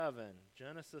37.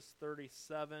 Genesis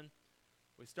 37.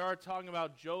 We started talking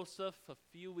about Joseph a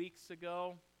few weeks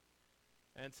ago.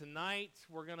 And tonight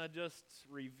we're going to just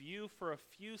review for a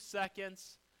few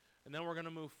seconds. And then we're going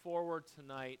to move forward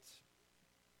tonight.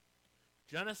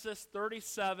 Genesis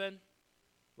 37.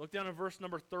 Look down at verse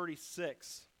number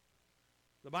 36.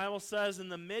 The Bible says,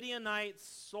 "And the Midianites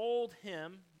sold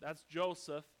him," that's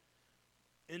Joseph,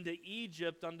 "into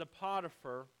Egypt unto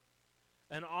Potiphar,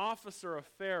 an officer of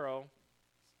Pharaoh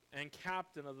and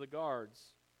captain of the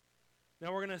guards."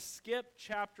 Now we're going to skip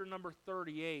chapter number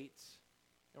 38,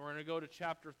 and we're going to go to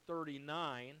chapter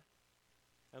 39,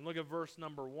 and look at verse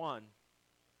number 1.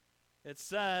 It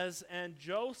says, "And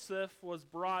Joseph was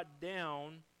brought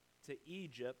down to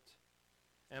Egypt,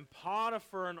 and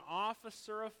Potiphar, an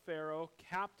officer of Pharaoh,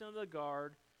 captain of the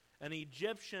guard, an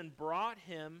Egyptian, bought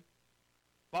him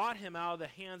out of the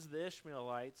hands of the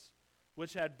Ishmaelites,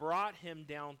 which had brought him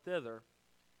down thither.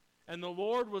 And the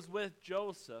Lord was with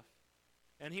Joseph,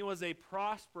 and he was a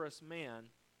prosperous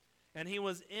man, and he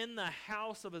was in the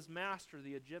house of his master,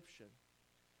 the Egyptian.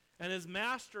 And his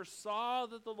master saw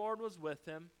that the Lord was with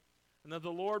him, and that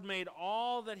the Lord made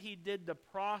all that he did to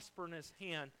prosper in his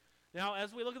hand." Now,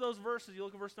 as we look at those verses, you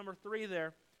look at verse number 3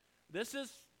 there. This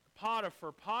is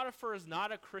Potiphar. Potiphar is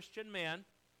not a Christian man.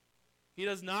 He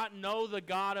does not know the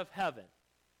God of heaven.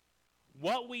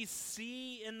 What we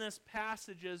see in this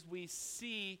passage is we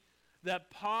see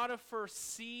that Potiphar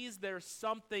sees there's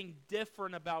something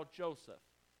different about Joseph.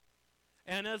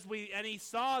 And he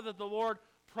saw that the Lord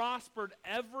prospered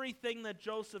everything that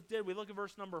Joseph did. We look at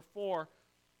verse number 4.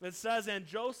 It says, "And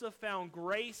Joseph found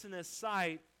grace in his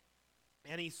sight,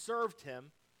 and he served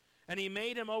him, and he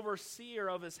made him overseer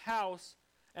of his house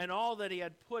and all that he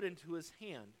had put into his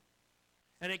hand.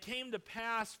 And it came to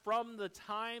pass from the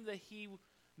time that he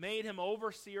made him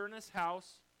overseer in his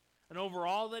house and over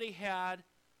all that he had,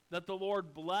 that the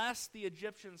Lord blessed the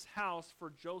Egyptian's house for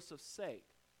Joseph's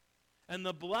sake. And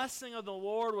the blessing of the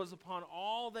Lord was upon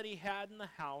all that he had in the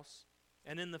house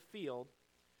and in the field.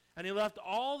 And he left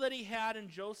all that he had in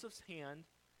Joseph's hand,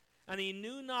 and he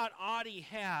knew not aught he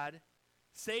had,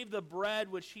 save the bread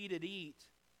which he did eat.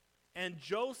 And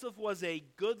Joseph was a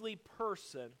goodly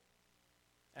person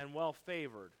and well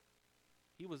favored."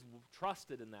 He was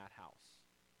trusted in that house.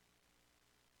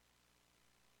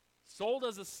 Sold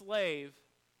as a slave,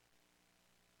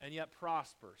 and yet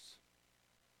prospers.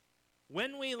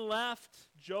 When we left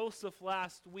Joseph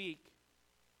last week,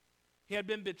 he had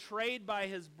been betrayed by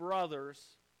his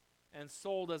brothers and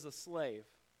sold as a slave.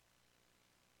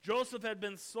 Joseph had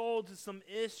been sold to some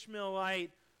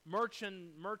Ishmaelite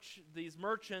these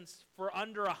merchants for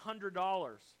under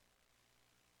 $100.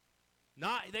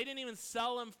 They didn't even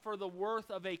sell him for the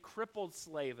worth of a crippled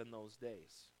slave in those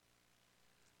days.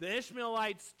 The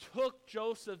Ishmaelites took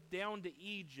Joseph down to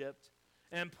Egypt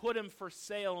and put him for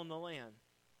sale in the land.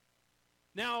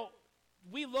 Now,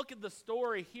 we look at the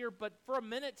story here, but for a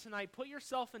minute tonight, put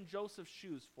yourself in Joseph's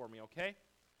shoes for me, okay?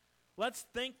 Let's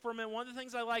think for a minute. One of the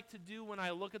things I like to do when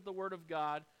I look at the Word of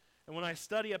God and when I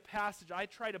study a passage, I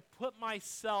try to put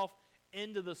myself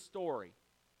into the story.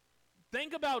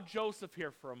 Think about Joseph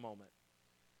here for a moment.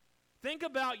 Think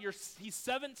about he's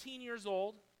 17 years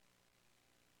old.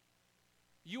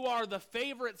 You are the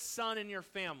favorite son in your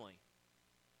family.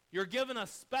 You're given a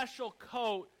special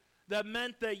coat that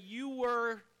meant that you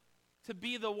were to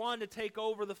be the one to take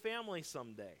over the family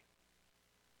someday.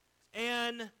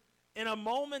 And in a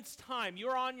moment's time,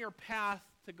 you're on your path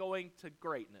to going to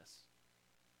greatness.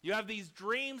 You have these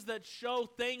dreams that show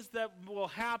things that will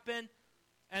happen,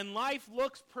 and life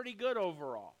looks pretty good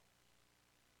overall.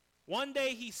 One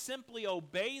day, he simply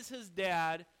obeys his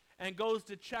dad and goes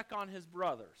to check on his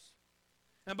brothers.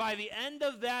 And by the end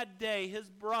of that day, his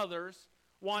brothers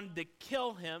wanted to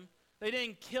kill him. They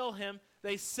didn't kill him.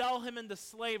 They sell him into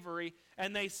slavery,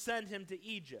 and they send him to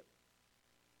Egypt.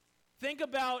 Think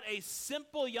about a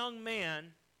simple young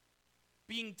man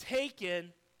being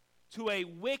taken to a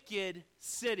wicked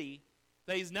city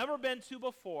that he's never been to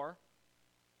before.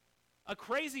 A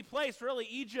crazy place, really,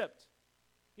 Egypt.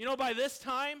 You know, by this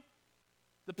time,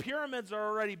 the pyramids are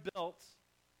already built.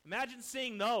 Imagine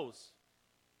seeing those.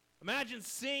 Imagine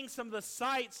seeing some of the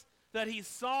sights that he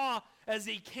saw as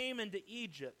he came into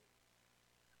Egypt.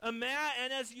 And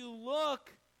as you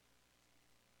look,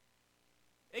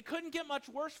 it couldn't get much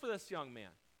worse for this young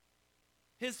man.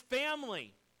 His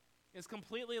family is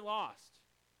completely lost.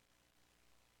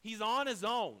 He's on his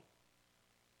own.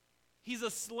 He's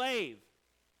a slave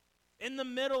in the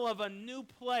middle of a new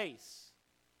place.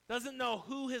 Doesn't know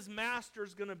who his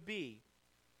master's going to be.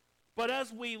 But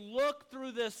as we look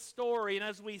through this story and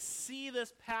as we see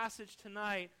this passage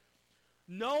tonight,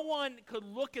 No one could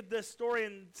look at this story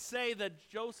and say that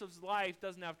Joseph's life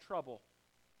doesn't have trouble.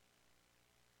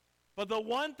 But the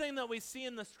one thing that we see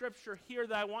in the scripture here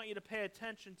that I want you to pay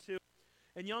attention to,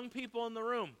 and young people in the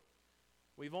room,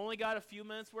 we've only got a few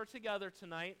minutes we're together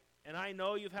tonight, and I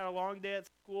know you've had a long day at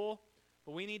school,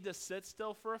 but we need to sit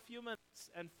still for a few minutes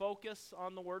and focus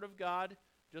on the Word of God,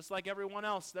 just like everyone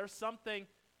else. There's something,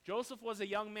 Joseph was a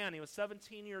young man. He was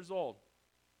 17 years old.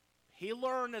 He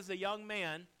learned as a young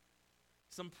man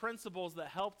some principles that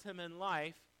helped him in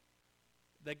life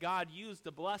that God used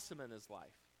to bless him in his life.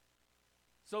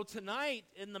 So tonight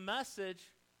in the message,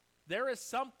 there is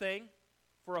something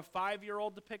for a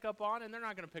 5-year-old to pick up on, and they're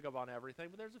not going to pick up on everything,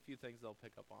 but there's a few things they'll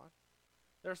pick up on.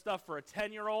 There's stuff for a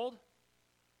 10-year-old.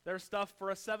 There's stuff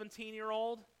for a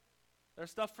 17-year-old.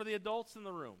 There's stuff for the adults in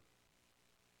the room.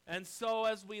 And so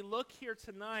as we look here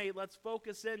tonight, let's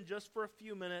focus in just for a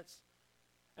few minutes.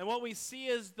 And what we see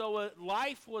is, though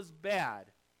life was bad,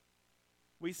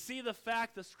 we see the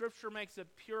fact the Scripture makes it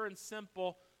pure and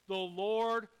simple. The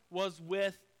Lord was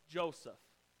with Joseph.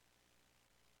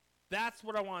 That's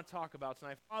what I want to talk about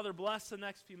tonight. Father, bless the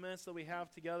next few minutes that we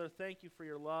have together. Thank you for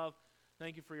your love.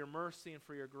 Thank you for your mercy and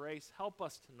for your grace. Help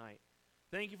us tonight.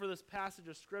 Thank you for this passage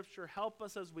of Scripture. Help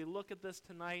us as we look at this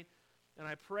tonight. And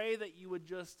I pray that you would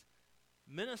just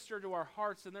minister to our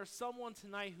hearts. And there's someone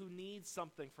tonight who needs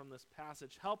something from this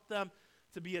passage. Help them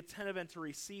to be attentive and to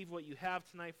receive what you have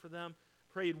tonight for them.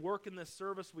 Pray you'd work in this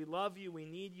service. We love you. We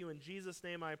need you. In Jesus'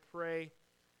 name I pray.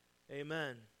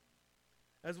 Amen.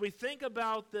 As we think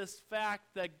about this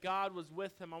fact that God was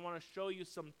with him, I want to show you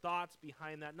some thoughts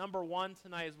behind that. Number one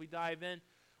tonight as we dive in,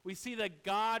 we see that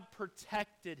God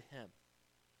protected him.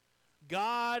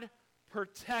 God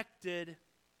protected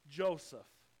Joseph.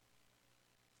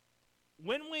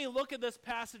 When we look at this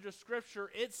passage of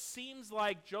Scripture, it seems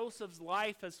like Joseph's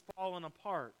life has fallen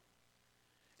apart.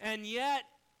 And yet,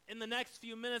 in the next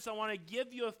few minutes, I want to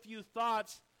give you a few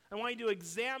thoughts. I want you to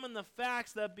examine the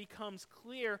facts that becomes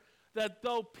clear that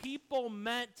though people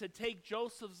meant to take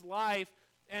Joseph's life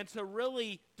and to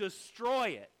really destroy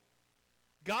it,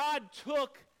 God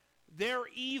took their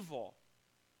evil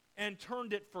and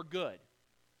turned it for good.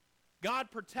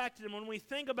 God protected him. When we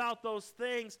think about those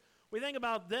things, we think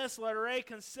about this, letter A,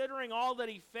 considering all that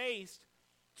he faced,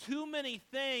 too many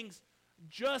things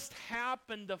just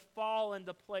happened to fall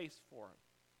into place for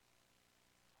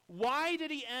him. Why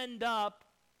did he end up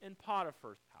in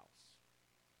Potiphar's house?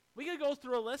 We could go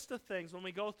through a list of things when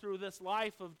we go through this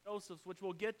life of Joseph's, which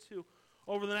we'll get to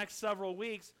over the next several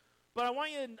weeks. But I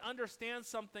want you to understand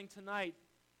something tonight.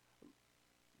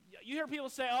 You hear people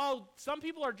say, oh, some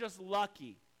people are just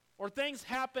lucky, or things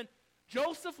happen.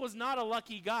 Joseph was not a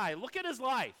lucky guy. Look at his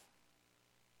life.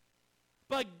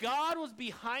 But God was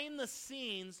behind the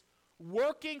scenes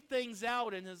working things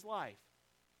out in his life.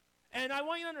 And I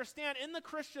want you to understand, in the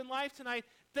Christian life tonight,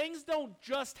 things don't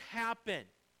just happen.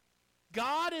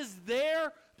 God is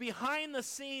there behind the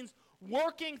scenes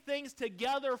working things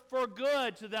together for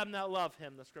good to them that love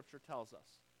him, the Scripture tells us.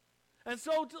 And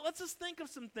so let's just think of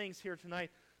some things here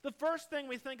tonight. The first thing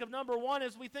we think of, number one,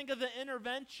 is we think of the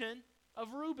intervention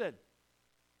of Reuben.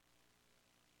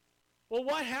 Well,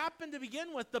 what happened to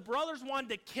begin with? The brothers wanted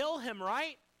to kill him,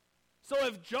 right? So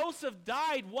if Joseph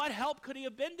died, what help could he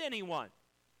have been to anyone?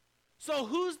 So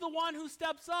who's the one who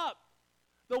steps up?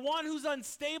 The one who's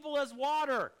unstable as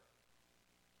water.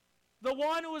 The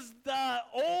one who is the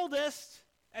oldest,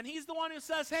 and he's the one who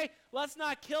says, hey, let's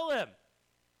not kill him.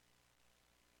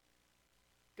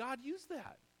 God used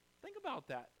that. Think about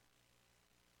that.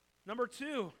 Number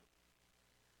two,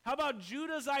 how about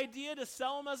Judah's idea to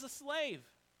sell him as a slave?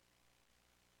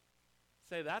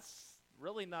 Say, that's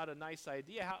really not a nice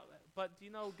idea. But do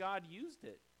you know God used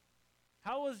it?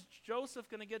 How was Joseph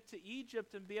going to get to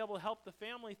Egypt and be able to help the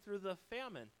family through the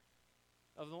famine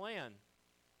of the land?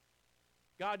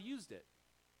 God used it.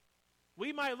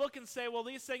 We might look and say, well,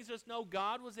 these things just no,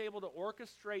 God was able to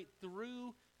orchestrate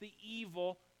through the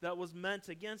evil that was meant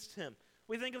against him.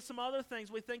 We think of some other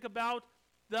things. We think about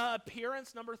the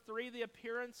appearance, number three, the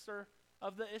appearance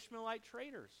of the Ishmaelite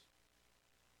traders.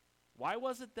 Why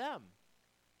was it them?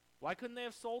 Why couldn't they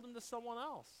have sold him to someone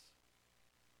else?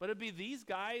 But it'd be these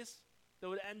guys that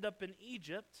would end up in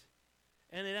Egypt,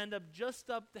 and it end up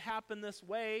just up to happen this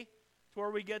way to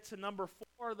where we get to number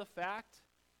four, the fact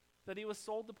that he was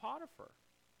sold to Potiphar.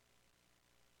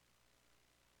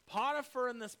 Potiphar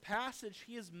in this passage,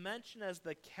 he is mentioned as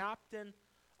the captain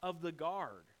of the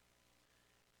guard.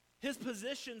 His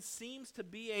position seems to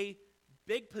be a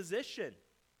big position.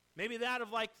 Maybe that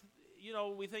of like,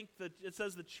 we think that it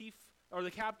says the chief or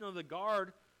the captain of the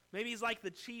guard. Maybe he's like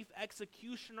the chief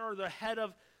executioner or the head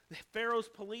of the Pharaoh's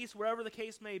police, wherever the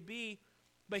case may be.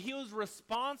 but he was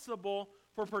responsible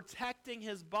for protecting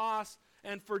his boss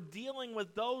and for dealing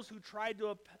with those who tried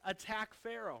to attack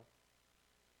Pharaoh.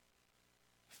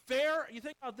 You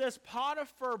think about this,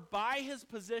 Potiphar, by his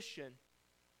position,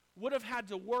 would have had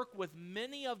to work with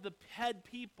many of the head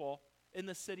people in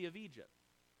the city of Egypt.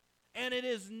 And it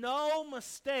is no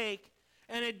mistake,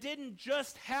 and it didn't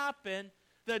just happen,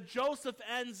 that Joseph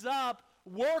ends up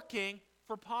working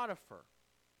for Potiphar.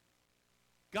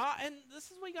 God, and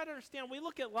this is what you got to understand. We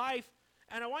look at life,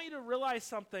 and I want you to realize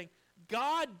something.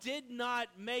 God did not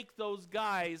make those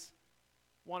guys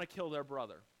want to kill their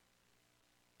brother.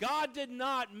 God did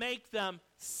not make them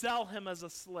sell him as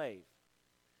a slave.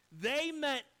 They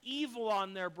meant evil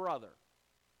on their brother.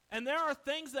 And there are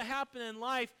things that happen in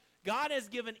life. God has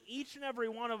given each and every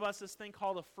one of us this thing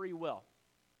called a free will.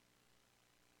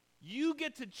 You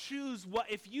get to choose what.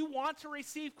 If you want to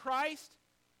receive Christ,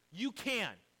 you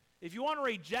can. If you want to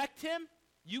reject him,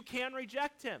 you can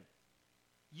reject him.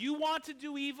 You want to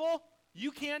do evil,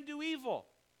 you can do evil.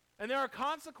 And there are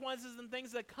consequences and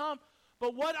things that come.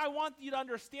 But what I want you to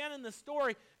understand in this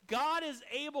story, God is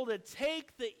able to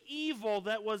take the evil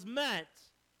that was meant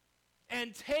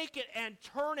and take it and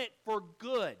turn it for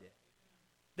good.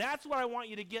 That's what I want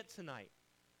you to get tonight.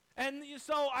 And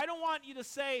so I don't want you to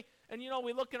say, and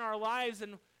we look in our lives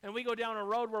and we go down a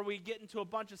road where we get into a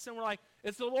bunch of sin. We're like,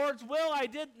 it's the Lord's will.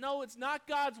 No, it's not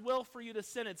God's will for you to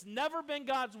sin. It's never been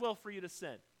God's will for you to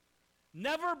sin.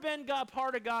 Never been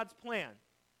part of God's plan.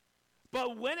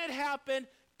 But when it happened,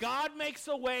 God makes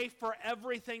a way for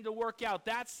everything to work out.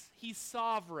 He's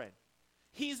sovereign.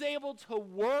 He's able to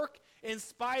work in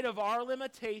spite of our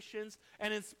limitations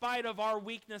and in spite of our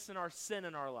weakness and our sin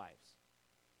in our lives.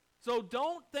 So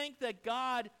don't think that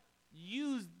God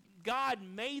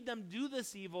made them do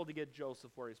this evil to get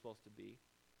Joseph where he's supposed to be.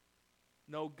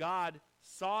 No, God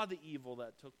saw the evil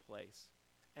that took place,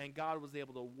 and God was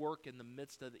able to work in the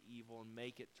midst of the evil and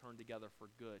make it turn together for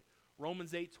good.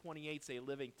 Romans 8:28 is a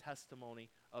living testimony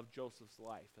of Joseph's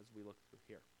life as we look through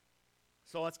here.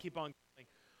 So let's keep on going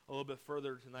a little bit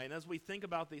further tonight. And as we think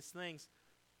about these things,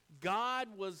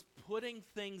 God was putting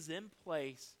things in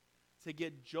place to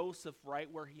get Joseph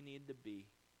right where he needed to be,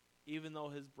 even though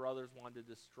his brothers wanted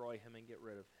to destroy him and get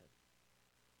rid of him.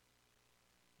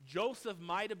 Joseph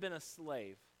might have been a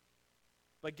slave,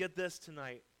 but get this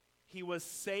tonight, he was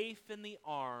safe in the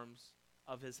arms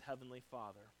of his heavenly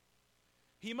Father.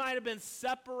 He might have been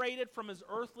separated from his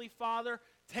earthly father,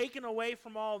 taken away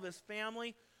from all of his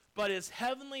family, but his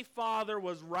heavenly Father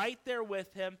was right there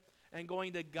with him and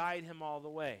going to guide him all the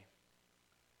way.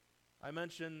 I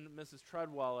mentioned Mrs.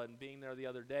 Treadwell and being there the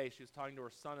other day. She was talking to her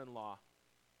son-in-law,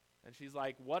 and she's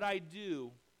like, what I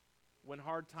do when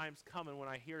hard times come and when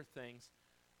I hear things,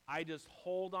 I just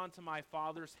hold onto my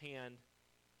Father's hand,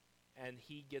 and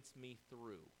he gets me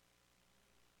through.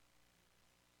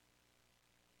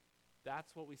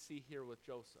 That's what we see here with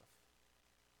Joseph.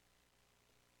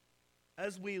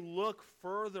 As we look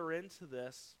further into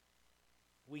this,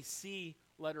 we see,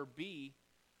 letter B,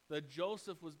 that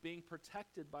Joseph was being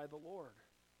protected by the Lord.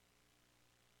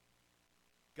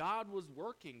 God was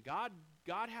working. God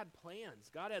had plans.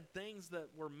 God had things that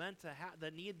were meant to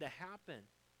that needed to happen.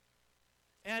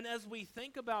 And as we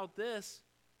think about this,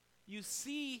 you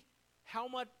see how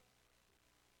much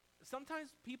sometimes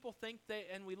people think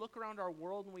and we look around our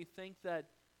world and we think that,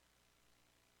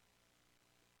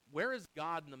 where is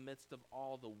God in the midst of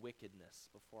all the wickedness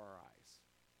before our eyes?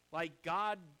 Like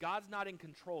God's not in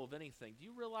control of anything. Do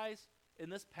you realize in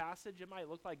this passage it might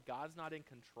look like God's not in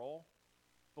control,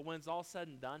 but when it's all said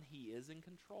and done, he is in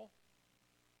control?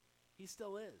 He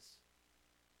still is.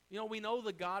 We know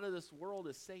the God of this world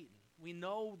is Satan. We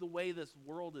know the way this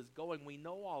world is going. We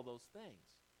know all those things.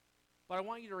 But I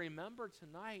want you to remember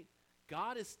tonight,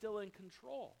 God is still in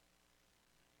control.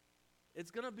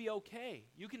 It's going to be okay.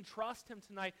 You can trust him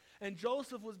tonight. And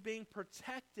Joseph was being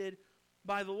protected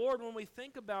by the Lord. When we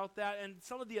think about that and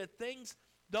some of the things,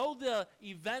 though the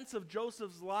events of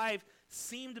Joseph's life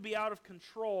seemed to be out of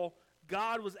control,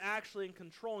 God was actually in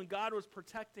control and God was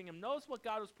protecting him. Notice what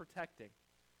God was protecting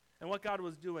and what God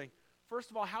was doing. First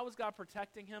of all, how was God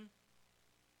protecting him?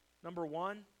 Number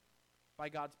one, by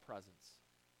God's presence.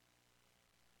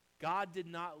 God did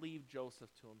not leave Joseph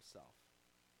to himself.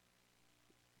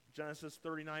 Genesis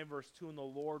 39 verse 2, and the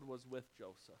Lord was with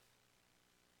Joseph.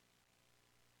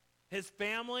 His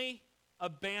family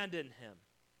abandoned him.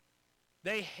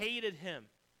 They hated him.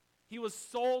 He was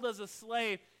sold as a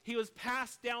slave. He was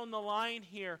passed down the line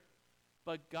here,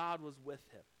 but God was with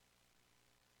him.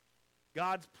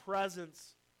 God's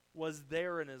presence was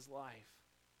there in his life.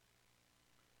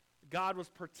 God was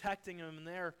protecting him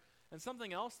there. And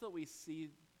something else that we see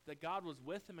that God was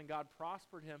with him and God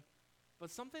prospered him. But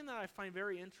something that I find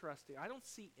very interesting, I don't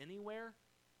see anywhere,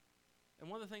 and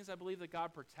one of the things I believe that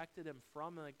God protected him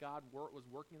from and that God was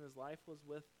working in his life was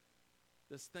with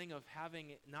this thing of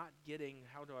not getting,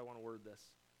 how do I want to word this?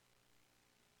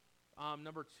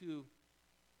 Number 2,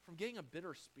 from getting a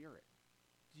bitter spirit.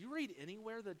 Do you read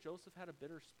anywhere that Joseph had a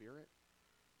bitter spirit?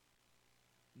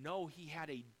 No, he had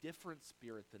a different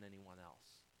spirit than anyone else.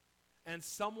 And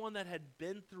someone that had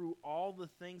been through all the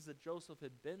things that Joseph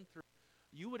had been through,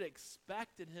 you would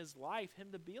expect in his life him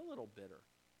to be a little bitter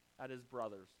at his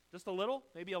brothers. Just a little,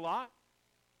 maybe a lot.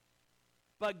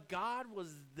 But God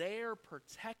was there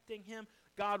protecting him.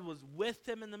 God was with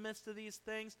him in the midst of these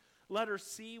things. Letter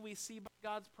C, we see by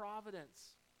God's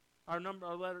providence. Our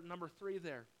letter number 3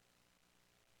 there.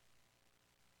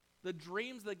 The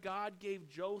dreams that God gave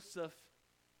Joseph,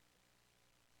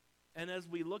 and as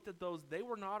we looked at those, they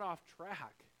were not off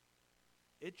track.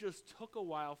 It just took a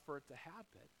while for it to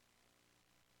happen.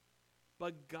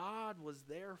 But God was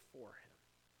there for him.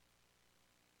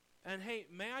 And hey,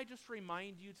 may I just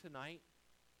remind you tonight,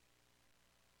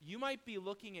 you might be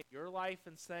looking at your life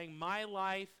and saying, my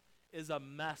life is a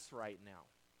mess right now.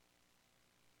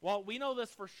 Well, we know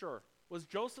this for sure. Was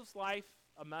Joseph's life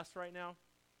a mess right now?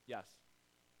 Yes.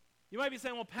 You might be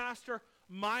saying, well, Pastor,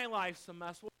 my life's a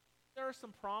mess. Well, there are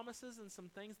some promises and some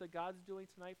things that God's doing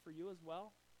tonight for you as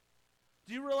well.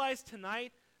 Do you realize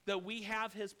tonight that we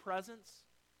have his presence?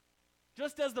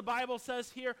 Just as the Bible says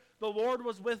here, the Lord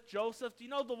was with Joseph. Do you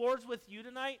know the Lord's with you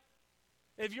tonight?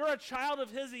 If you're a child of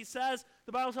his, he says,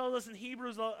 the Bible tells us in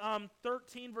Hebrews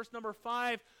 13, verse number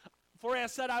 5, for he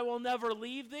has said, I will never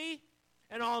leave thee,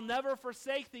 and I'll never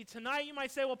forsake thee. Tonight you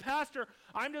might say, well, Pastor,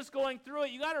 I'm just going through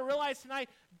it. You got to realize tonight,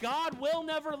 God will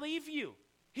never leave you.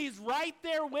 He's right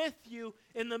there with you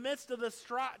in the midst of the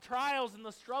trials and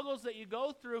the struggles that you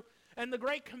go through. And the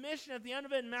Great Commission at the end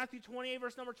of it in Matthew 28,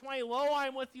 verse number 20, lo, I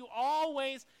am with you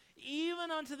always,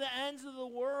 even unto the ends of the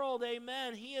world.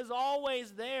 Amen. He is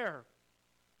always there.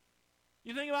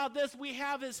 You think about this, we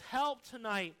have his help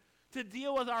tonight to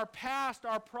deal with our past,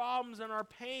 our problems, and our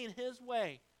pain his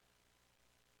way.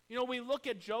 You know, we look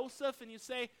at Joseph and you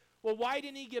say, well, why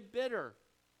didn't he get bitter?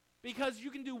 Because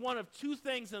you can do one of two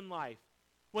things in life.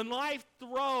 When life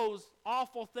throws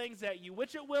awful things at you,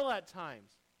 which it will at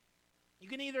times, you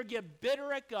can either get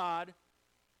bitter at God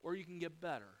or you can get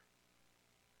better.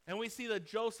 And we see that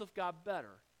Joseph got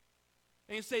better.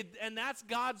 And you say, and that's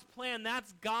God's plan.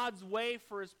 That's God's way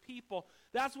for his people.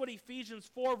 That's what Ephesians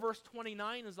 4, verse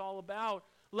 29 is all about.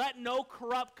 Let no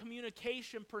corrupt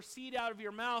communication proceed out of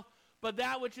your mouth, but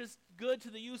that which is good to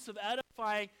the use of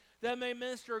edifying, that may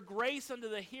minister grace unto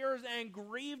the hearers, and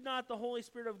grieve not the Holy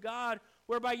Spirit of God,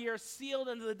 whereby ye are sealed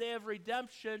unto the day of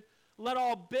redemption. Let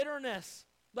all bitterness,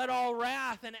 let all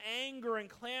wrath and anger and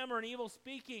clamor and evil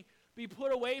speaking be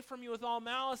put away from you with all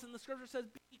malice. And the scripture says,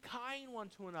 be kind one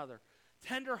to another,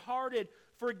 tender-hearted,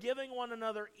 forgiving one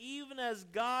another, even as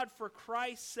God for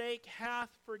Christ's sake hath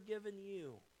forgiven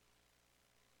you.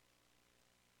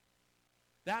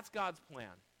 That's God's plan.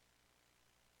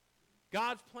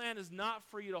 God's plan is not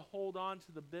for you to hold on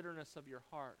to the bitterness of your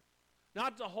heart,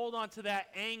 not to hold on to that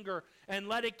anger and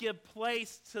let it give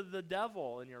place to the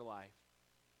devil in your life.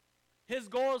 His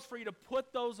goal is for you to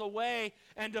put those away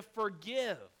and to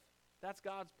forgive. That's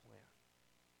God's plan.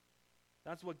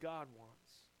 That's what God wants.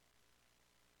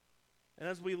 And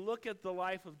as we look at the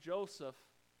life of Joseph,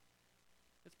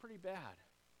 it's pretty bad.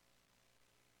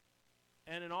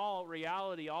 And in all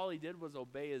reality, all he did was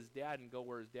obey his dad and go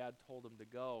where his dad told him to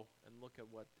go, and look at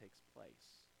what takes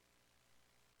place.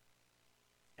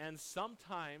 And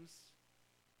sometimes,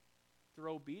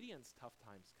 through obedience, tough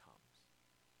times comes.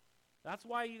 That's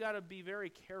why you got to be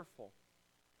very careful.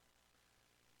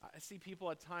 I see people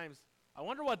at times, I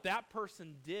wonder what that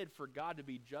person did for God to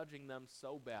be judging them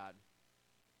so bad.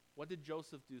 What did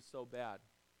Joseph do so bad?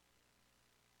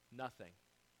 Nothing.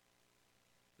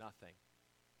 Nothing.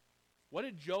 What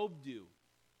did Job do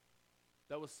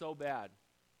that was so bad?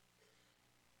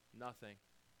 Nothing.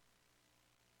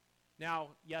 Now,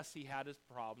 yes, he had his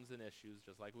problems and issues,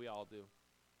 just like we all do.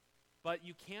 But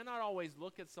you cannot always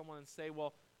look at someone and say,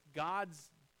 well, God's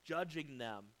judging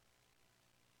them.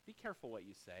 Be careful what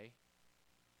you say,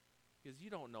 because you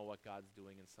don't know what God's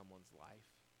doing in someone's life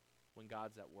when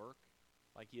God's at work,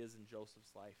 like he is in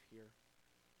Joseph's life here.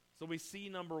 So we see,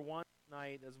 number one,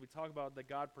 tonight, as we talk about that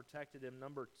God protected him.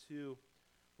 Number two,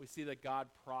 we see that God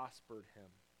prospered him.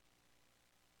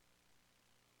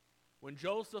 When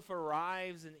Joseph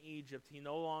arrives in Egypt, he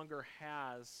no longer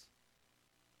has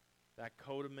that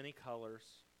coat of many colors.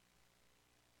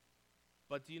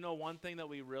 But do you know one thing that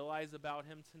we realize about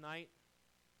him tonight?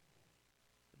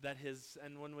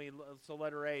 and so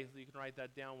letter A, you can write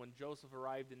that down. When Joseph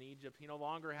arrived in Egypt, he no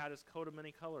longer had his coat of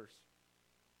many colors.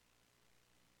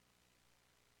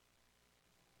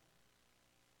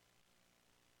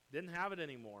 Didn't have it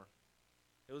anymore.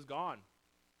 It was gone.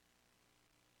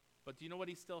 But do you know what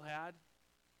he still had?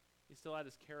 He still had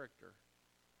his character.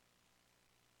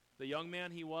 The young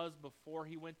man he was before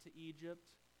he went to Egypt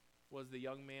was the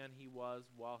young man he was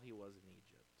while he was in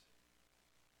Egypt.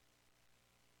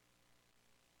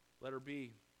 Letter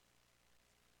B.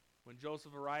 When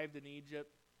Joseph arrived in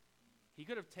Egypt, he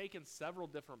could have taken several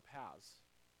different paths.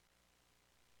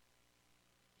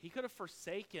 He could have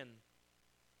forsaken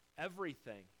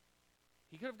everything.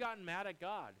 He could have gotten mad at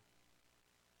God.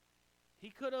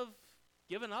 He could have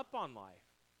given up on life.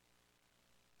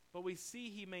 But we see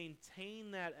he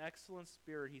maintained that excellent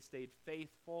spirit. He stayed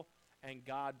faithful, and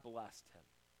God blessed him.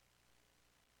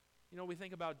 You know, we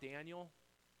think about Daniel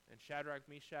and Shadrach,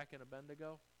 Meshach, and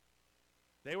Abednego.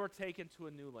 They were taken to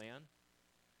a new land.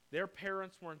 Their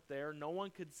parents weren't there. No one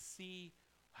could see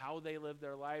how they lived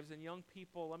their lives. And young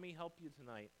people, let me help you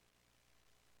tonight.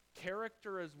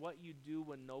 Character is what you do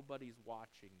when nobody's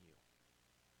watching you.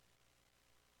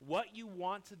 What you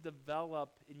want to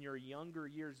develop in your younger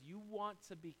years, you want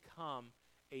to become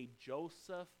a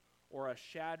Joseph or a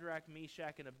Shadrach,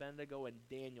 Meshach, and Abednego and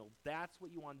Daniel. That's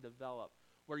what you want to develop,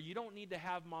 where you don't need to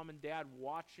have mom and dad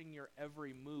watching your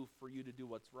every move for you to do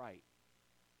what's right.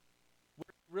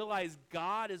 Realize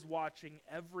God is watching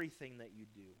everything that you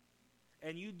do.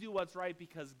 And you do what's right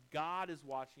because God is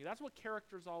watching you. That's what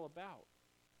character is all about.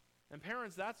 And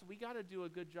parents, we got to do a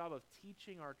good job of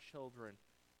teaching our children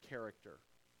character.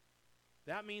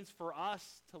 That means for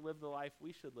us to live the life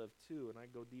we should live too. And I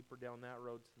go deeper down that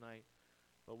road tonight,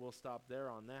 but we'll stop there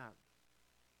on that.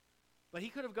 But he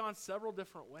could have gone several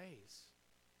different ways.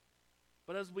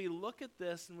 But as we look at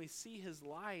this and we see his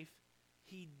life,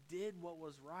 he did what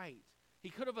was right. He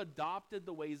could have adopted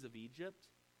the ways of Egypt.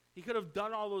 He could have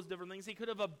done all those different things. He could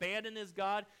have abandoned his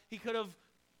God. He could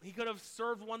have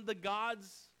served one of the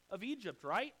gods of Egypt,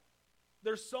 right?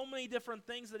 There's so many different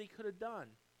things that he could have done.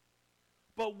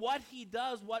 But what he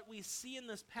does, what we see in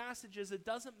this passage is it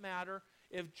doesn't matter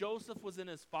if Joseph was in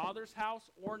his father's house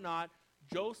or not.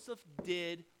 Joseph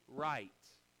did right.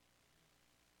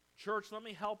 Church, let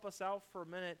me help us out for a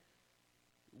minute.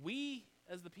 We,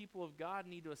 as the people of God,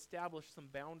 need to establish some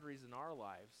boundaries in our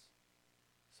lives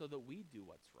so that we do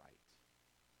what's right.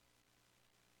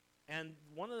 And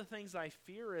one of the things I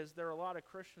fear is there are a lot of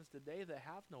Christians today that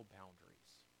have no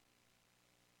boundaries.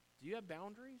 Do you have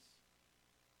boundaries?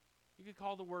 You could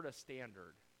call the word a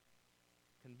standard,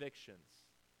 convictions,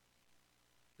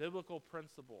 biblical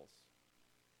principles.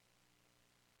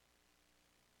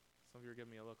 Some of you are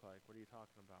giving me a look like, what are you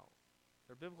talking about?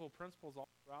 There are biblical principles all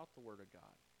throughout the Word of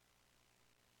God.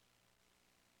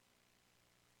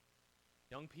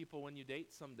 Young people, when you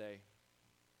date someday,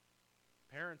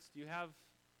 parents, do you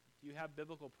have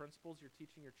biblical principles you're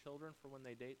teaching your children for when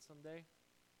they date someday?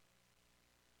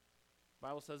 The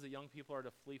Bible says that young people are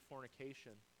to flee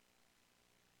fornication.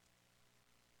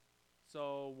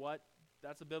 So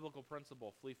that's a biblical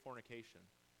principle, flee fornication.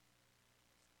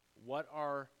 What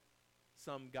are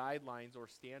some guidelines or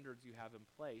standards you have in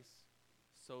place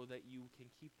so that you can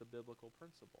keep the biblical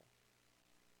principle?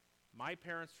 My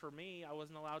parents, for me, I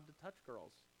wasn't allowed to touch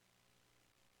girls.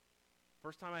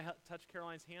 First time I touched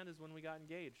Caroline's hand is when we got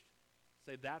engaged.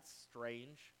 Say, that's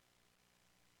strange.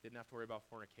 Didn't have to worry about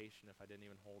fornication if I didn't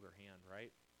even hold her hand,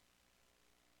 right?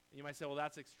 And you might say, well,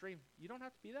 that's extreme. You don't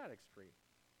have to be that extreme.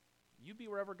 You be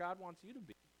wherever God wants you to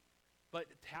be. But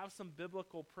have some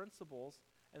biblical principles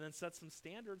and then set some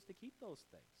standards to keep those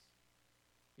things.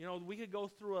 You know, we could go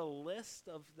through a list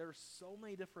of, there's so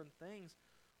many different things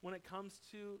when it comes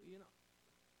to,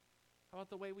 how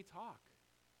about the way we talk?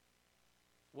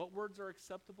 What words are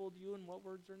acceptable to you and what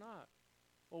words are not?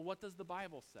 Well, what does the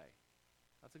Bible say?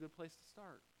 That's a good place to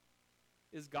start.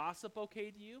 Is gossip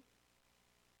okay to you?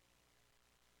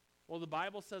 Well, the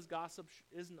Bible says gossip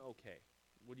isn't okay.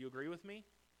 Would you agree with me?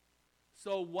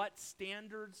 So what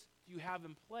standards do you have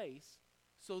in place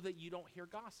so that you don't hear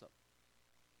gossip?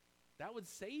 That would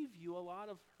save you a lot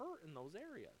of hurt in those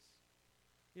areas.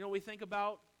 You know, we think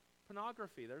about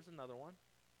pornography. There's another one.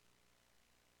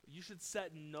 You should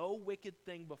set no wicked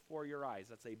thing before your eyes.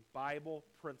 That's a Bible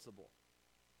principle.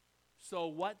 So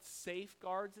what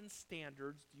safeguards and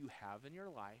standards do you have in your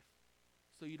life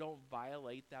so you don't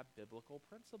violate that biblical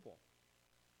principle?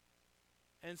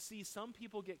 And see, some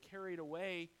people get carried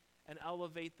away and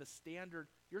elevate the standard.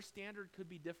 Your standard could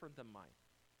be different than mine.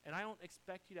 And I don't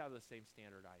expect you to have the same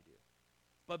standard I do.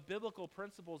 But biblical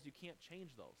principles, you can't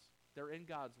change those. They're in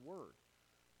God's Word.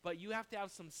 But you have to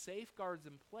have some safeguards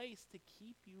in place to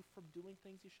keep you from doing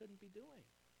things you shouldn't be doing.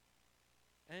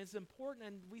 And it's important,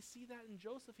 and we see that in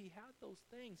Joseph. He had those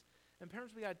things. And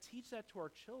parents, we got to teach that to our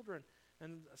children.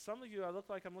 And some of you, I'm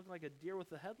looking like a deer with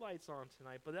the headlights on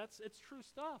tonight, but it's true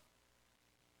stuff.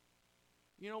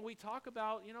 We talk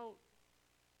about,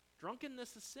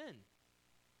 drunkenness is sin.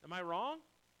 Am I wrong?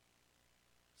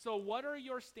 So what are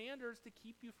your standards to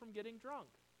keep you from getting drunk?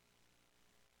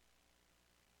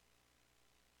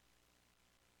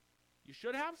 You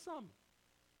should have some.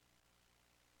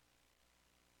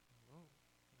 Well,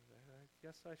 I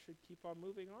guess I should keep on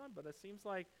moving on, but it seems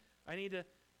like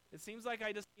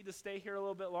I just need to stay here a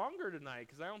little bit longer tonight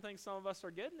because I don't think some of us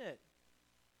are getting it.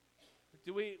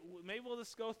 Maybe we'll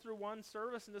just go through one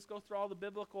service and just go through all the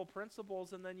biblical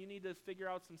principles, and then you need to figure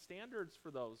out some standards for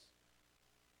those.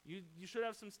 You should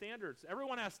have some standards.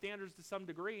 Everyone has standards to some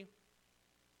degree,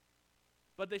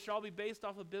 but they should all be based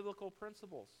off of biblical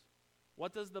principles.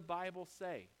 What does the Bible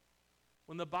say?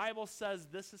 When the Bible says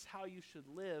this is how you should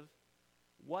live,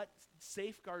 what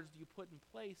safeguards do you put in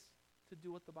place to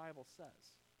do what the Bible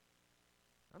says?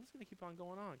 I'm just going to keep on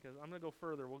going on because I'm going to go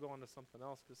further. We'll go on to something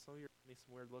else because some of you are giving me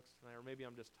some weird looks tonight, or maybe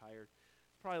I'm just tired.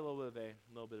 It's probably a little bit of A,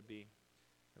 a little bit of B,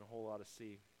 and a whole lot of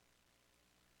C.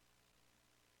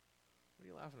 What are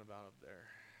you laughing about up there?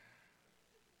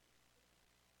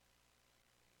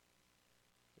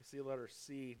 You see letter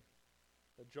C,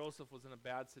 that Joseph was in a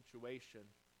bad situation,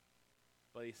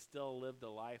 but he still lived a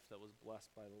life that was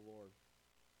blessed by the Lord.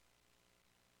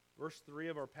 Verse 3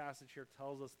 of our passage here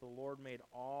tells us the Lord made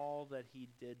all that he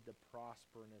did to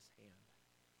prosper in his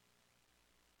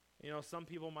hand. Some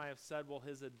people might have said, well,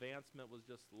 his advancement was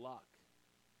just luck.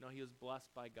 No, he was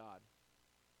blessed by God.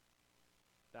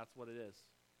 That's what it is.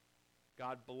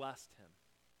 God blessed him.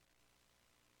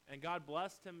 And God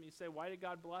blessed him. You say, why did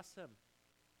God bless him?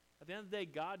 At the end of the day,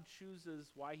 God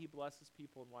chooses why he blesses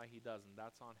people and why he doesn't.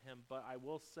 That's on him. But I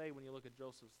will say, when you look at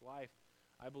Joseph's life,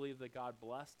 I believe that God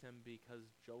blessed him because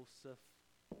Joseph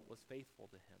was faithful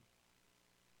to him.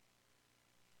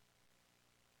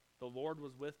 The Lord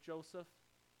was with Joseph.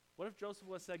 What if Joseph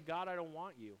would have said, God, I don't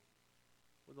want you?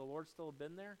 Would the Lord still have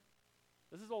been there?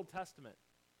 This is Old Testament.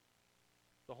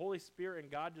 The Holy Spirit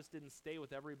and God just didn't stay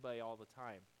with everybody all the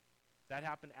time. That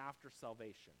happened after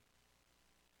salvation.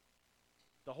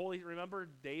 Remember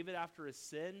David after his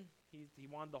sin? He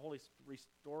wanted the Holy Spirit,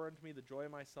 restore unto me the joy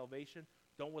of my salvation.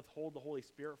 Don't withhold the Holy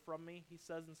Spirit from me, he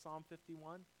says in Psalm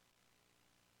 51.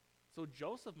 So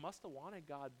Joseph must have wanted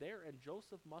God there, and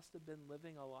Joseph must have been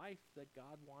living a life that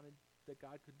God wanted, that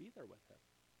God could be there with him.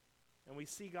 And we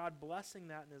see God blessing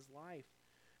that in his life.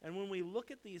 And when we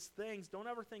look at these things, don't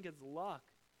ever think it's luck.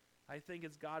 I think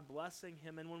it's God blessing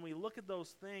him. And when we look at those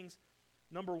things,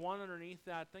 number one underneath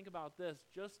that, think about this.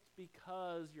 Just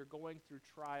because you're going through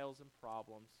trials and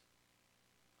problems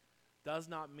does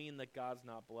not mean that God's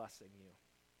not blessing you.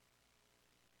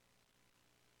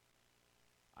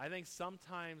 I think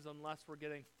sometimes, unless we're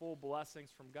getting full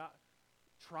blessings from God,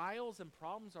 trials and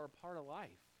problems are a part of life.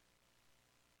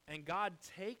 And God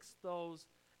takes those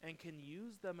and can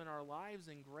use them in our lives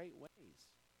in great ways.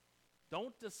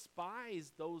 Don't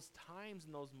despise those times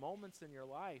and those moments in your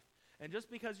life. And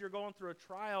just because you're going through a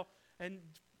trial, and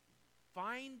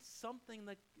find something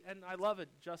that, and I love it,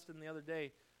 Justin, the other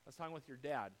day, I was talking with your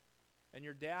dad. And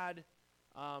your dad,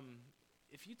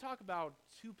 if you talk about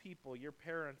two people, your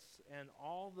parents, and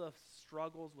all the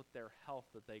struggles with their health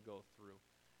that they go through,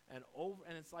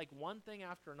 and it's like one thing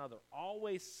after another,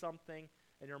 always something,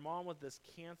 and your mom with this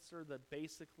cancer that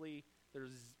basically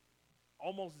there's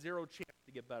almost zero chance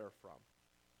to get better from.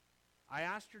 I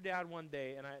asked your dad one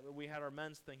day, and we had our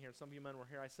men's thing here, some of you men were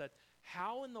here, I said,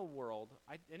 how in the world,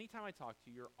 anytime I talk to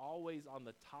you, you're always on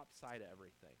the top side of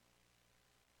everything.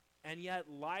 And yet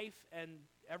life and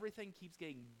everything keeps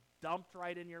getting dumped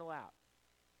right in your lap.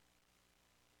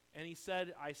 And he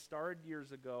said, I started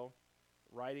years ago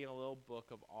writing a little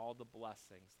book of all the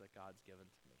blessings that God's given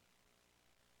to me,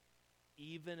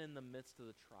 even in the midst of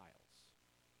the trials.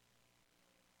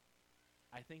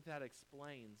 I think that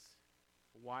explains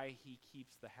why he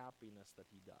keeps the happiness that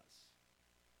he does.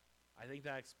 I think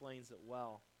that explains it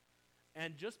well.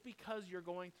 And just because you're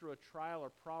going through a trial or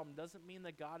problem doesn't mean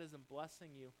that God isn't blessing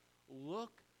you.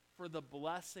 Look for the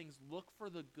blessings. Look for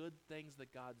the good things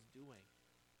that God's doing.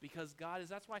 Because God is,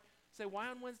 that's why, why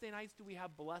on Wednesday nights do we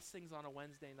have blessings on a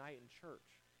Wednesday night in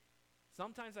church?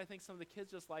 Sometimes I think some of the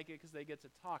kids just like it because they get to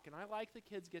talk. And I like the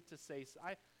kids get to say,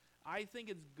 I think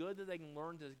it's good that they can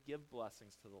learn to give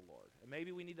blessings to the Lord. And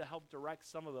maybe we need to help direct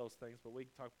some of those things, but we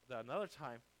can talk about that another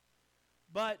time.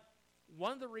 But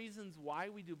one of the reasons why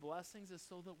we do blessings is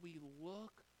so that we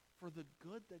look for the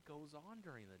good that goes on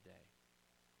during the day.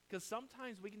 Because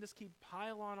sometimes we can just keep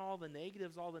pile on all the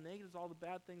negatives, all the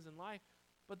bad things in life.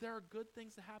 But there are good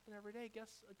things that happen every day.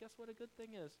 Guess what a good thing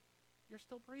is? You're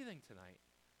still breathing tonight.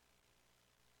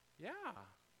 Yeah.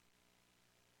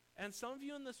 And some of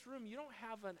you in this room, you don't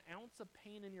have an ounce of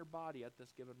pain in your body at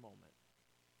this given moment.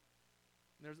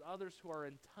 And there's others who are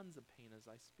in tons of pain as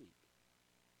I speak.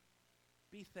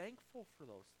 Be thankful for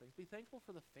those things. Be thankful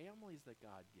for the families that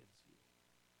God gives you.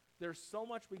 There's so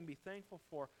much we can be thankful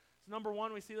for. So number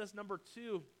one, we see this. Number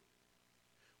two,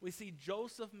 we see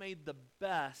Joseph made the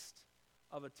best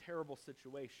of a terrible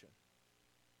situation.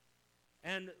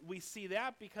 And we see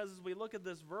that because as we look at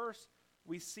this verse,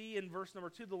 we see in verse number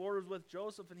 2, the Lord was with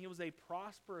Joseph and he was a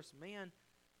prosperous man.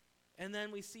 And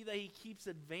then we see that he keeps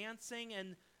advancing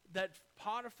and that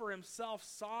Potiphar himself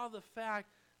saw the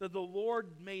fact that the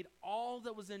Lord made all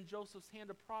that was in Joseph's hand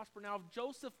to prosper. Now, if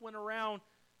Joseph went around,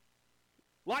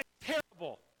 life's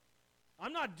terrible.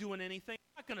 I'm not doing anything.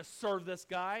 I'm not going to serve this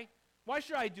guy. Why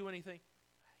should I do anything?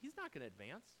 He's not going to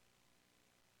advance.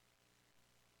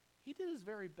 He did his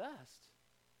very best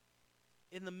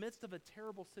in the midst of a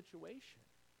terrible situation.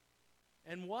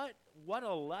 And what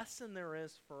a lesson there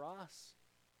is for us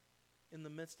in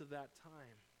the midst of that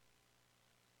time.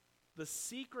 The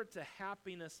secret to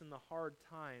happiness in the hard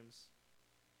times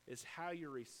is how you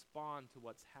respond to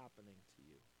what's happening to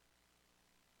you.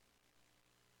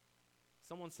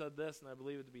 Someone said this, and I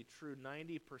believe it to be true,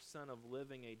 90% of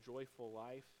living a joyful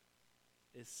life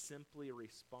is simply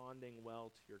responding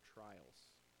well to your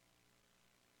trials.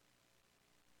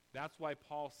 That's why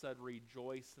Paul said,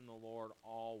 rejoice in the Lord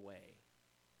always.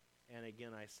 And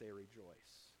again, I say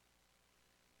rejoice.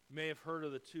 You may have heard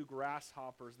of the two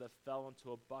grasshoppers that fell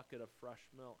into a bucket of fresh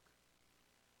milk.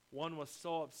 One was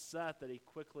so upset that he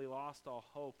quickly lost all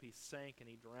hope. He sank and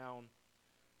he drowned.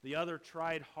 The other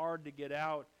tried hard to get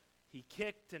out. He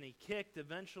kicked and he kicked.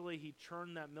 Eventually, he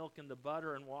churned that milk into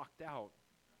butter and walked out.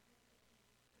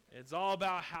 It's all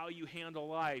about how you handle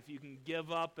life. You can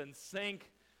give up and sink,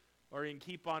 or you can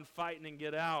keep on fighting and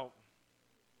get out.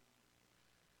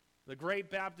 The great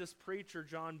Baptist preacher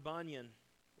John Bunyan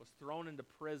was thrown into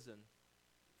prison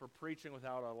for preaching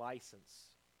without a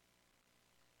license.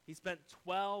 He spent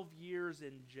 12 years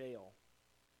in jail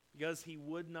because he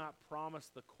would not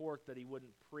promise the court that he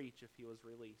wouldn't preach if he was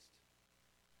released.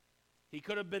 He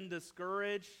could have been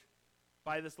discouraged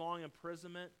by this long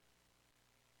imprisonment,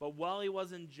 but while he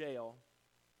was in jail,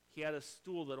 he had a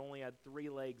stool that only had 3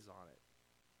 legs on it.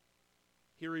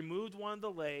 He removed one of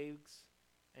the legs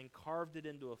and carved it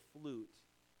into a flute,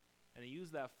 and he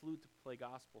used that flute to play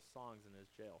gospel songs in his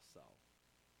jail cell.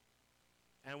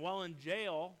 And while in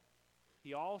jail,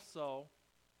 he also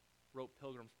wrote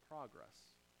Pilgrim's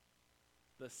Progress,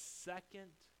 the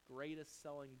second greatest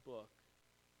selling book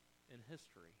in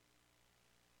history.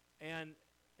 And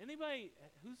anybody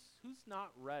who's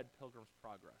not read Pilgrim's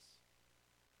Progress,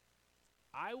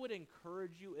 I would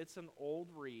encourage you, it's an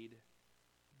old read,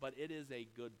 but it is a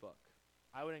good book.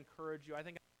 I would encourage you, I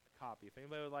think I have a copy. If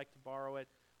anybody would like to borrow it,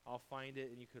 I'll find it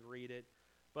and you could read it.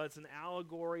 But it's an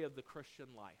allegory of the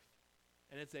Christian life.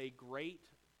 And it's a great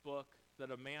book that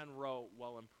a man wrote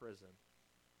while in prison.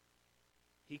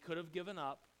 He could have given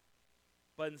up,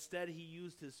 but instead he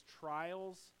used his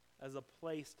trials as a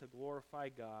place to glorify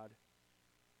God.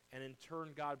 And in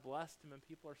turn, God blessed him, and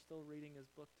people are still reading his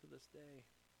book to this day.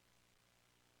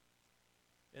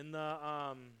 In the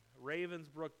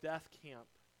Ravensbrück death camp,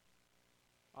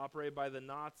 operated by the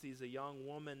Nazis, a young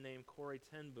woman named Corrie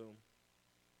ten Boom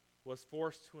was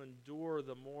forced to endure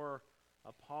the more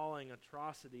appalling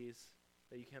atrocities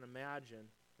that you can imagine,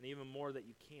 and even more that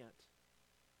you can't.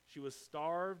 She was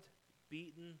starved,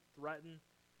 beaten, threatened.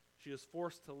 She was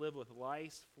forced to live with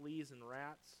lice, fleas, and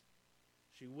rats.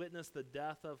 She witnessed the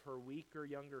death of her weaker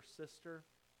younger sister.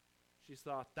 She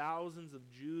saw thousands of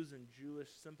Jews and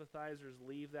Jewish sympathizers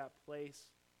leave that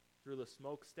place through the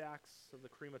smokestacks of the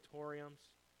crematoriums.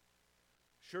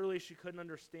 Surely she couldn't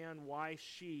understand why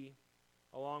she,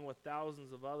 along with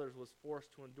thousands of others, was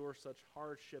forced to endure such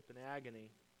hardship and agony.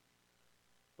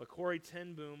 But Corrie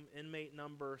ten Boom, inmate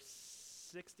number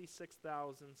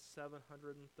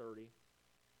 66,730,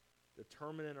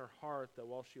 determined in her heart that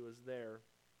while she was there,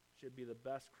 she'd be the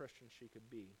best Christian she could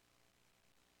be.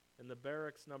 In the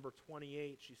barracks number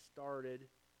 28, she started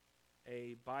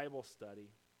a Bible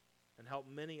study and helped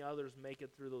many others make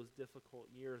it through those difficult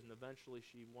years, and eventually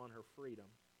she won her freedom.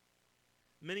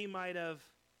 Many might have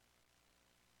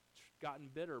gotten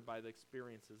bitter by the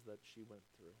experiences that she went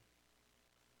through.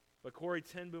 But Corrie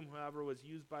ten Boom, however, was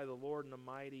used by the Lord in a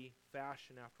mighty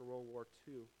fashion after World War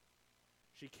II.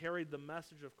 She carried the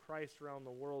message of Christ around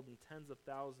the world, and tens of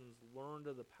thousands learned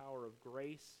of the power of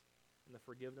grace and the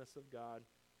forgiveness of God.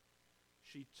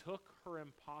 She took her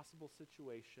impossible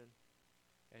situation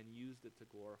and used it to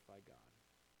glorify God.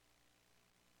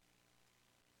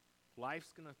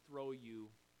 Life's going to throw you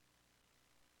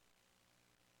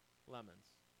lemons.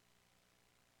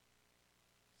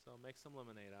 So make some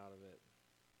lemonade out of it.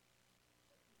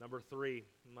 Number 3,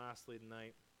 and lastly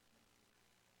tonight,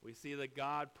 we see that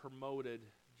God promoted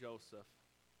Joseph.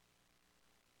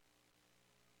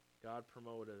 God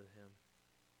promoted him.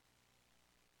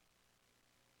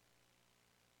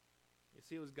 You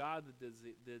see, it was God that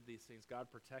did these things. God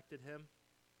protected him,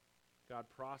 God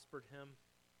prospered him,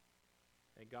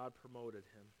 and God promoted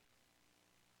him.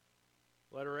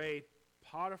 Letter A,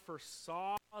 Potiphar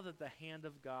saw that the hand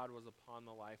of God was upon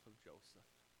the life of Joseph.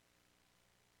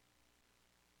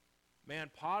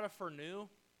 Man, Potiphar knew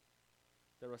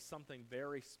there was something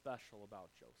very special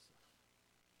about Joseph.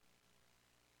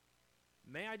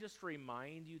 May I just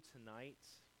remind you tonight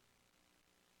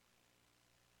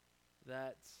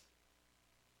that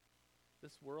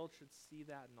this world should see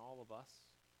that in all of us.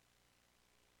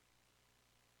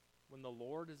 When the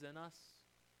Lord is in us,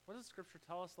 what does Scripture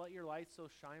tell us? Let your light so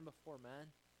shine before men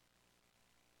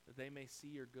that they may see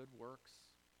your good works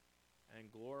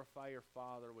and glorify your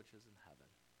Father which is in heaven.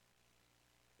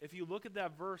 If you look at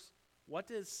that verse, what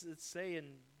does it say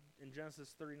in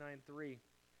Genesis 39:3?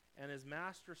 And his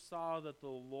master saw that the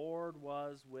Lord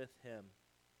was with him,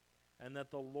 and that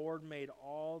the Lord made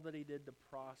all that he did to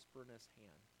prosper in his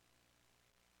hand.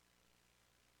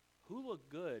 Who looked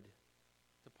good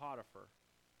to Potiphar?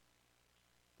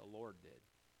 The Lord did.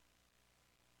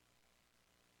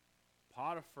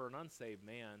 Potiphar, an unsaved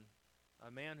man,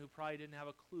 a man who probably didn't have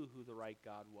a clue who the right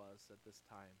God was at this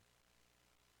time,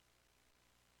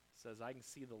 says, I can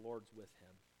see the Lord's with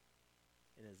him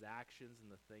in his actions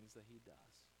and the things that he does.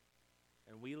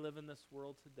 And we live in this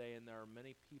world today, and there are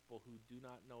many people who do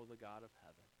not know the God of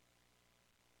heaven.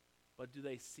 But do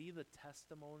they see the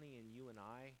testimony in you and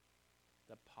I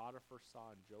that Potiphar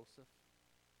saw in Joseph?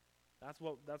 That's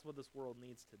what this world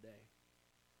needs today.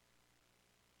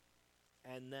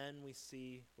 And then we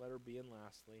see, letter B, and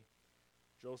lastly,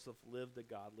 Joseph lived a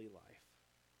godly life.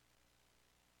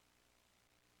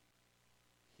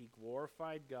 He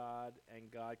glorified God, and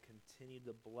God continued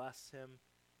to bless him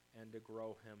and to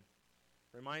grow him.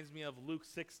 Reminds me of Luke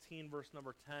 16, verse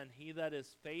number 10. He that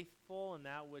is faithful in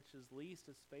that which is least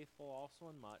is faithful also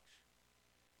in much.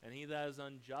 And he that is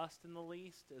unjust in the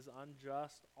least is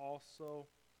unjust also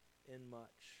in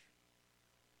much.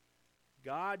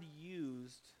 God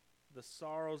used the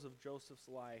sorrows of Joseph's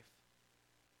life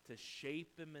to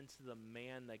shape him into the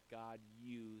man that God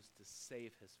used to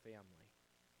save his family.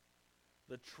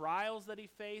 The trials that he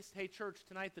faced, hey church,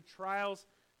 tonight the trials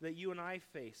that you and I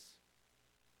face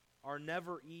are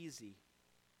never easy.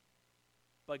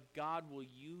 But God will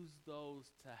use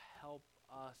those to help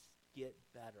us get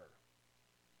better.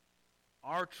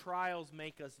 Our trials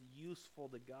make us useful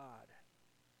to God.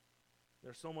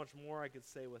 There's so much more I could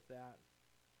say with that.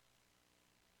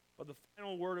 But the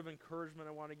final word of encouragement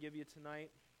I want to give you tonight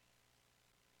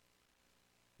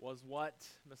was what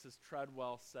Mrs.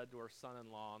 Treadwell said to her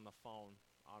son-in-law on the phone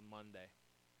on Monday.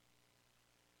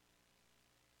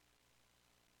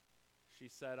 She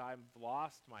said, I've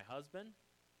lost my husband.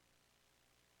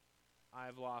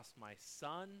 I've lost my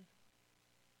son.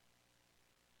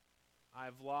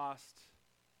 I've lost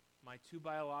my 2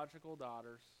 biological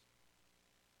daughters.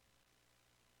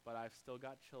 But I've still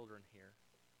got children here.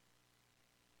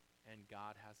 And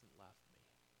God hasn't left me.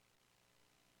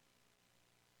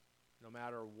 No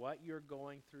matter what you're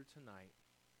going through tonight,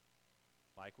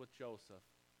 like with Joseph,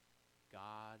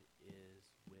 God is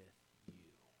with you.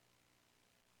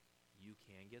 You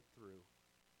can get through.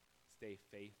 Stay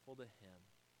faithful to him,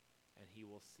 and he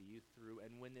will see you through.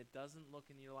 And when it doesn't look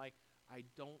and you're like, I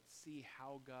don't see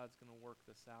how God's going to work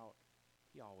this out,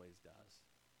 he always does.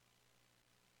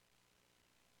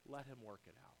 Let him work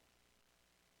it out.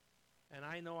 And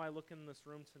I know I look in this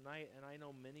room tonight, and I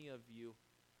know many of you,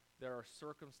 there are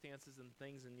circumstances and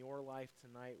things in your life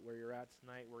tonight where you're at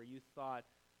tonight where you thought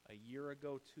a year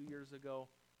ago, 2 years ago,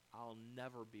 I'll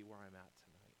never be where I'm at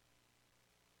tonight.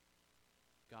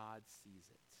 God sees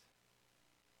it.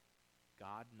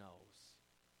 God knows.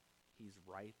 He's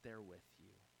right there with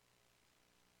you.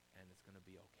 And it's going to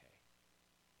be okay.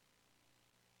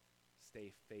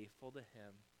 Stay faithful to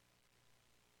him.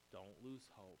 Don't lose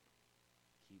hope.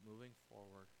 Keep moving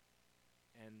forward.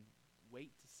 And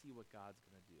wait to see what God's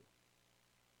going to do.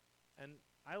 And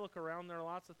I look around, there are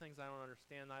lots of things I don't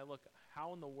understand. I look,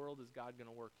 how in the world is God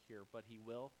going to work here? But he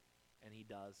will, and he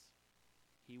does.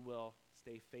 He will.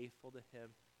 Stay faithful to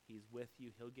him. He's with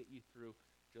you. He'll get you through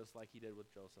just like he did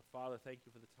with Joseph. Father, thank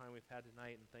you for the time we've had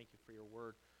tonight, and thank you for your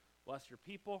word. Bless your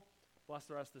people. Bless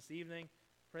the rest of this evening.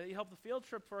 Pray that you help the field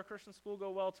trip for our Christian school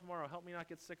go well tomorrow. Help me not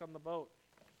get sick on the boat.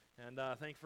 And thank you for